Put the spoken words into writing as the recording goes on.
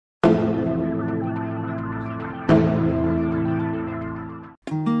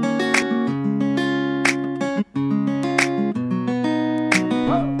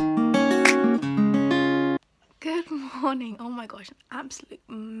morning. Oh my gosh, an absolute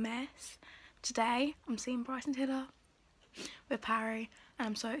mess. Today I'm seeing Bryson Tiller with Parry and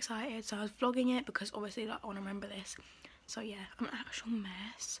I'm so excited. So I was vlogging it because obviously like I want to remember this. So yeah, I'm an actual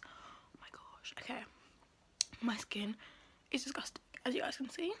mess. Oh my gosh. Okay, my skin is disgusting, as you guys can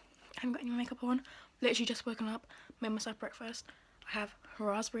see. I haven't got any makeup on. Literally just woken up, made myself breakfast. I have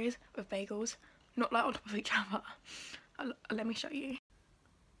raspberries with bagels, not like on top of each other. Let me show you.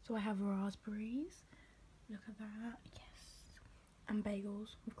 So I have raspberries, look at that, yes, and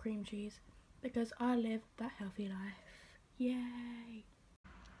bagels with cream cheese because I live that healthy life. Yay!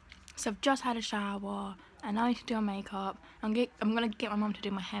 So I've just had a shower and I need to do my makeup. I'm gonna get my mum to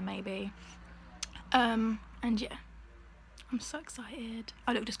do my hair maybe. And yeah, I'm so excited.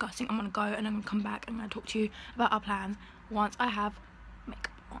 I look disgusting. I'm gonna go and I'm gonna come back and I'm gonna talk to you about our plans once I have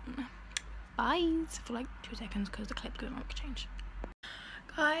makeup on. Bye for like 2 seconds because the clip's gonna make a change.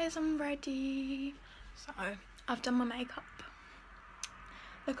 Guys, I'm ready. So I've done my makeup.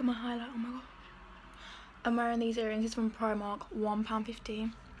 Look at my highlight. Oh my gosh. I'm wearing these earrings. It's from Primark,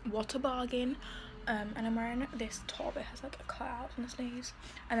 £1.50. What a bargain. And I'm wearing this top. It has like a cutout on the sleeves,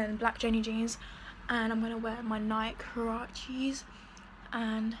 and then black Jenny jeans, and I'm gonna wear my Nike Huaraches.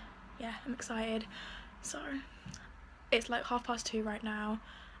 And yeah, I'm excited. So it's like 2:30 right now,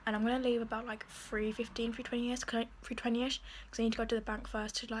 and I'm gonna leave about like 3:15, 3:20ish, because I need to go to the bank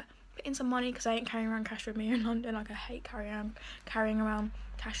first to like put in some money because I ain't carrying around cash with me in London. Like I hate carrying around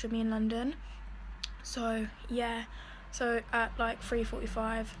cash with me in London. So yeah, so at like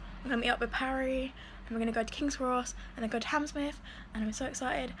 3:45 I'm gonna meet up with Parry and we're gonna go to King's Cross and then go to Hammersmith, and I'm so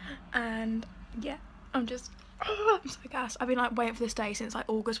excited. And yeah, I'm so gassed. I've been like waiting for this day since like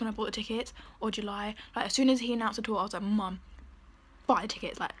August when I bought the tickets, or July. Like as soon as he announced the tour I was like, Mum, buy the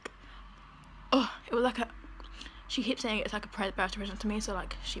tickets. Like, oh, it was like a, she keeps saying it's like a birthday present to me, so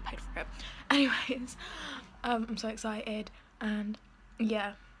like she paid for it. Anyways, I'm so excited. And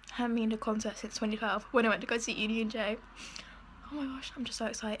yeah, I haven't been to a concert since 2012 when I went to go see E&J. Oh my gosh, I'm just so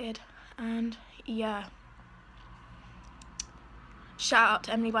excited. And yeah, shout out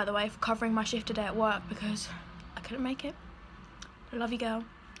to Emily, by the way, for covering my shift today at work because I couldn't make it. Love you, girl.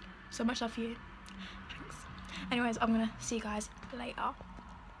 So much love for you. Thanks. Anyways, I'm gonna see you guys later.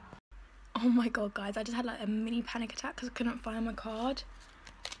 Oh my god, guys, I just had like a mini panic attack because I couldn't find my card.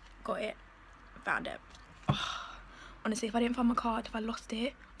 Got it. Found it. Oh, honestly, if I didn't find my card, if I lost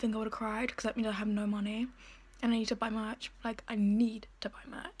it, I think I would have cried because that means I have no money and I need to buy merch. Like, I need to buy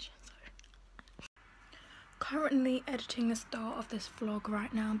merch. So currently editing the start of this vlog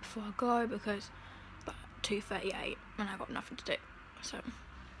right now before I go because it's about 2:38 and I got nothing to do. So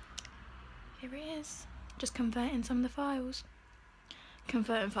here it is, just converting some of the files.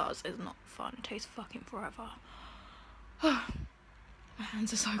 Converting files is not fun. It takes fucking forever. My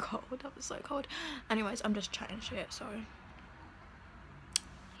hands are so cold. That was so cold. Anyways, I'm just chatting shit, so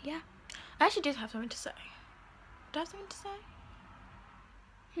yeah. I actually did have something to say. Do I have something to say?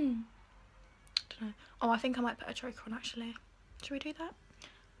 Don't know. Oh, I think I might put a choker on actually. Should we do that?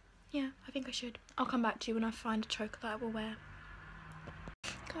 Yeah, I think I should. I'll come back to you when I find a choker that I will wear.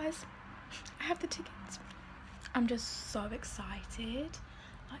 Guys, I have the tickets. I'm just so excited.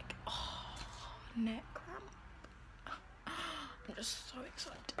 Like, oh, neck cramp. I'm just so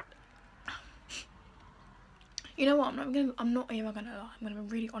excited. You know what? I'm not even gonna lie. I'm gonna be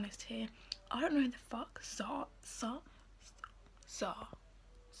really honest here. I don't know who the fuck Sa.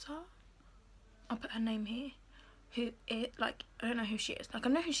 I'll put her name here. I don't know who she is. Like, I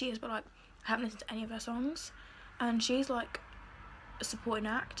know who she is, but like I haven't listened to any of her songs. And she's like a supporting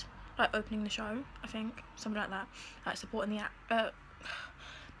act, like opening the show, I think, something like that. Like supporting the act,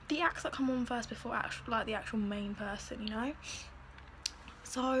 the acts that come on first before the actual main person, you know.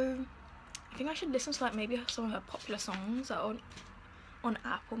 So I think I should listen to like maybe some of her popular songs that are on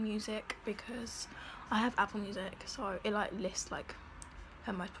Apple Music, because I have Apple Music, so it like lists like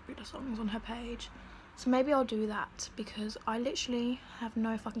her most popular songs on her page. So maybe I'll do that because I literally have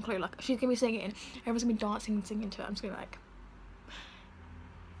no fucking clue. Like, she's gonna be singing, everyone's gonna be dancing and singing to it. I'm just gonna be like,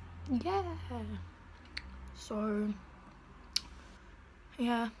 yeah. So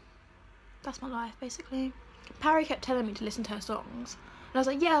yeah, that's my life basically. Parry kept telling me to listen to her songs and I was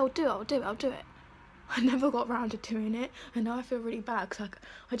like, yeah, I'll do it. I never got around to doing it, and now I feel really bad because like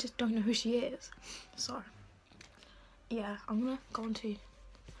I just don't know who she is. So yeah, I'm gonna go on to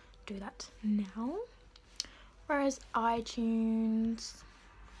do that now. Whereas iTunes,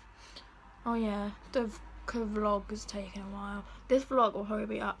 oh yeah, the vlog is taking a while. This vlog will probably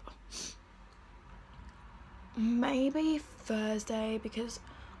be up maybe Thursday because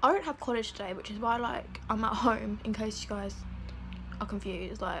I don't have college today, which is why like I'm at home, in case you guys are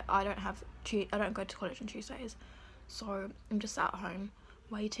confused. Like I don't go to college on Tuesdays, so I'm just at home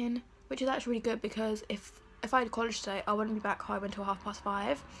waiting, which is actually really good because if I had college today, I wouldn't be back home until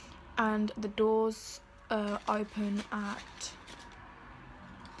 5:30, and the doors open at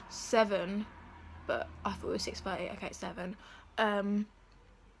 7, but I thought it was 6:30. Okay, it's 7.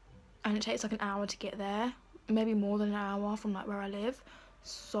 And it takes like an hour to get there, maybe more than an hour from like where I live.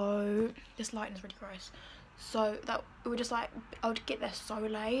 So this lighting is really gross. So that it would just like, I would get there so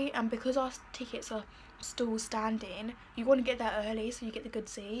late, and because our tickets are still standing, you want to get there early so you get the good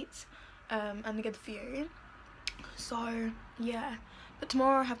seats and the good view. So yeah, but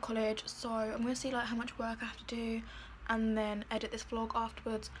tomorrow I have college, so I'm gonna see like how much work I have to do and then edit this vlog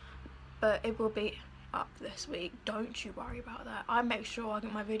afterwards. But it will be up this week, don't you worry about that. I make sure I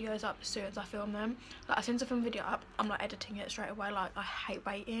get my videos up as soon as I film them. Like as soon as I film a video up, I'm like editing it straight away. Like I hate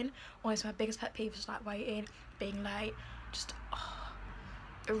waiting. Honestly, my biggest pet peeve is like waiting, being late. Just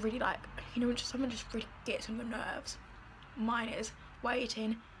it really, like, you know, just someone just really gets on your nerves. Mine is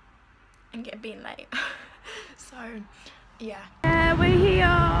waiting and being late. So yeah. We're here.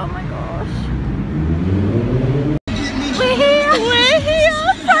 Oh my gosh. We're here.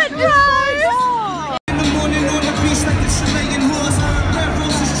 Front row.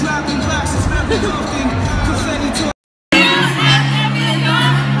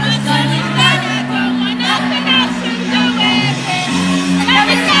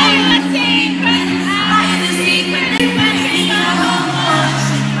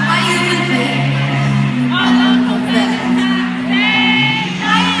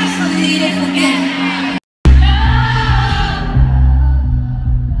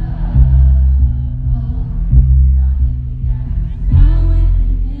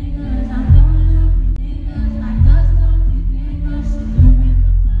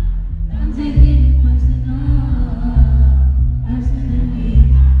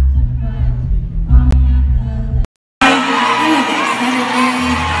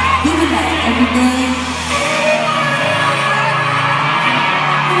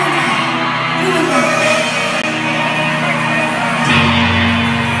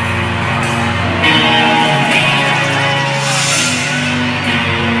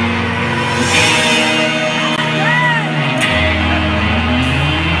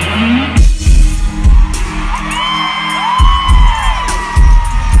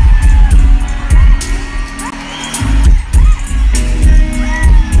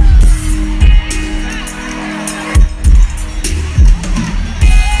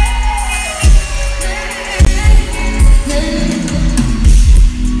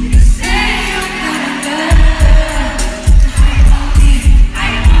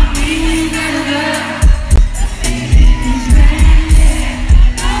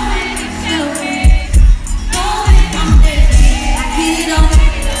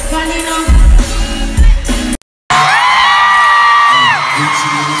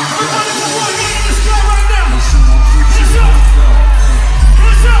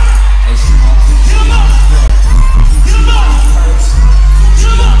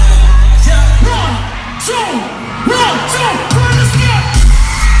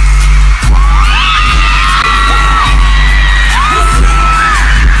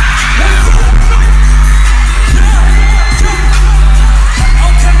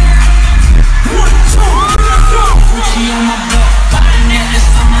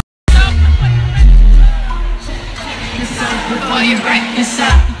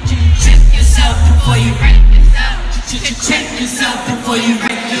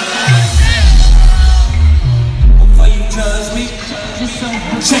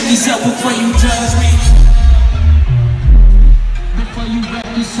 Check yourself before you judge me. Before you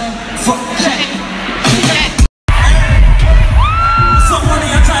wreck yourself. Fuck check. So funny,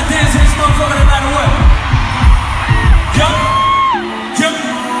 I try to dance in this motherfucker no matter what. Yup.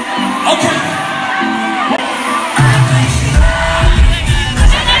 Okay.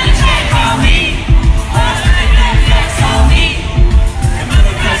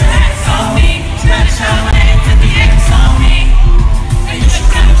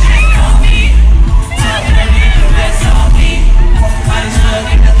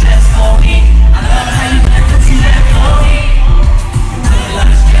 I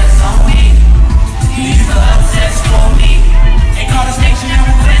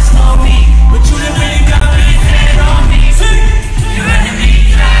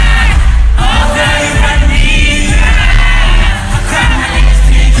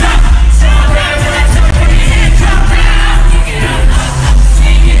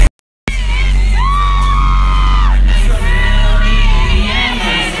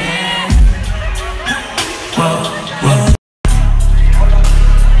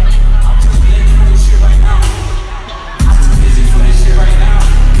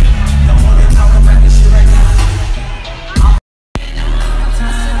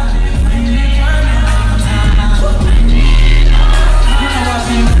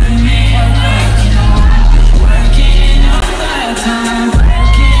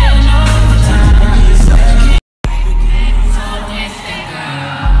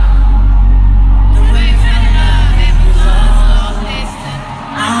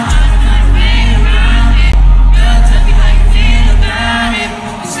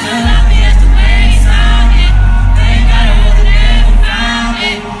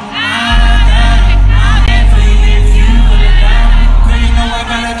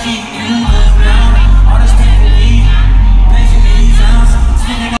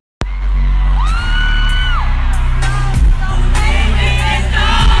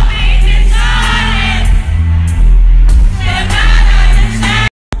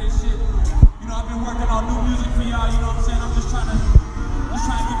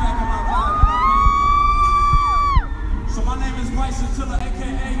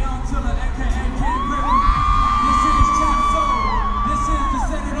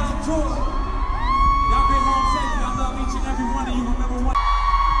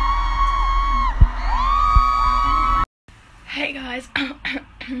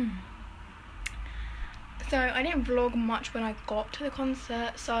didn't vlog much when I got to the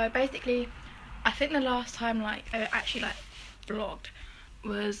concert. So basically, I think the last time like I actually like vlogged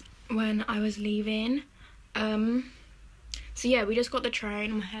was when I was leaving. So yeah, we just got the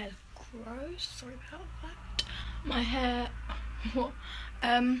train. My hair's gross, sorry about that. My hair, what?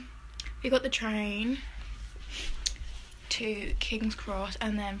 We got the train to King's Cross,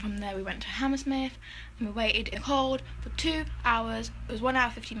 and then from there we went to Hammersmith, and we waited in the cold for 2 hours. It was 1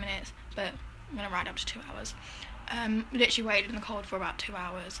 hour 15 minutes, but I'm gonna ride up to 2 hours. Literally waited in the cold for about 2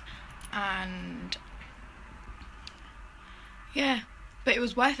 hours, and yeah, but it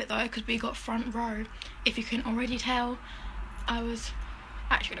was worth it though, because we got front row. If you can already tell, I was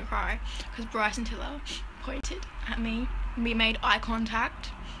actually gonna cry because Bryson Tiller pointed at me. We made eye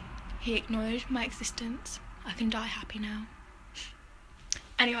contact. He acknowledged my existence. I can die happy now.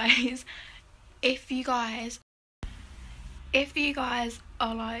 Anyways, if you guys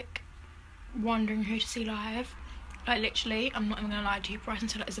are like wondering who to see live, like literally, I'm not even gonna lie to you, Bryson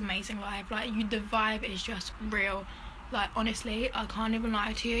Tiller is amazing live. Like the vibe is just real. Like honestly, I can't even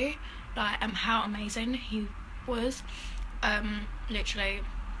lie to you, like how amazing he was. Literally,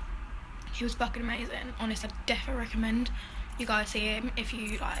 he was fucking amazing. Honestly, I definitely recommend you guys see him if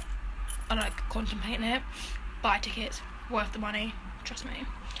you like are like contemplating it. Buy tickets, worth the money, trust me.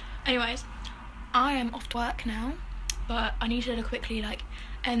 Anyways, I am off to work now, but I need to quickly like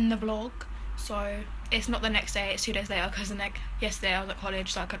end the vlog. So it's not the next day, it's 2 days later, because yesterday I was at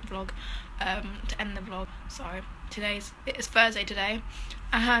college, so I couldn't vlog to end the vlog. So it's Thursday today,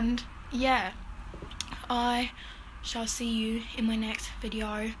 and yeah, I shall see you in my next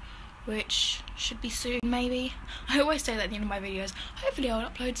video, which should be soon maybe. I always say that at the end of my videos, hopefully I'll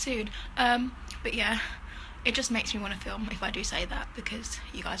upload soon. But yeah, it just makes me want to film if I do say that, because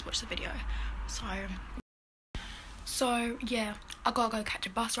you guys watch the video. So yeah, I gotta go catch a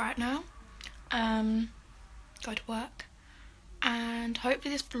bus right now, go to work, and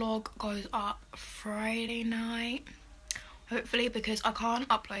hopefully this vlog goes up Friday night, hopefully, because I can't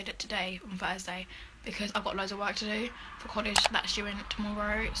upload it today on Thursday because I've got loads of work to do for college that's due in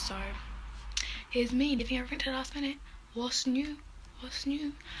tomorrow. So here's me leaving everything to the last minute. What's new?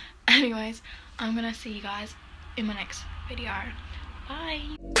 Anyways, I'm gonna see you guys in my next video.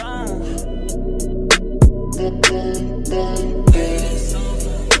 Bye.